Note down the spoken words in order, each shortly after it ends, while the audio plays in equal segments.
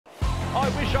I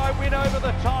wish I win over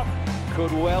the top.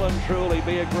 Could well and truly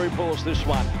be a group horse, this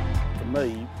one. For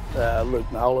me, Luke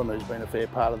Nolan, who's been a fair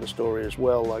part of the story as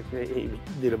well, like he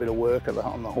did a bit of work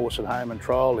on the horse at home and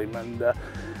trialled him, and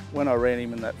when I ran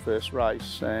him in that first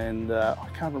race, and I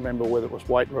can't remember whether it was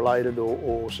weight related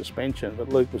or suspension, but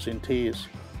Luke was in tears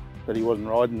that he wasn't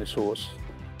riding this horse.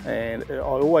 And I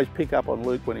always pick up on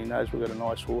Luke when he knows we've got a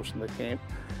nice horse in the camp.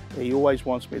 He always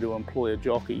wants me to employ a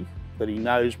jockey that he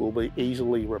knows will be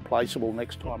easily replaceable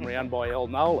next time round by L.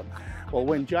 Nolan. Well,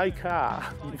 when Jay Carr,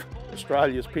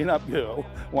 Australia's pin-up girl,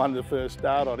 won the first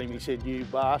start on him, he said, "You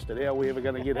bastard, how are we ever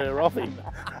going to get her off him?"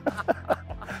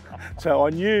 So I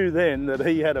knew then that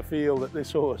he had a feel that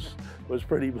this horse was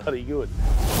pretty bloody good.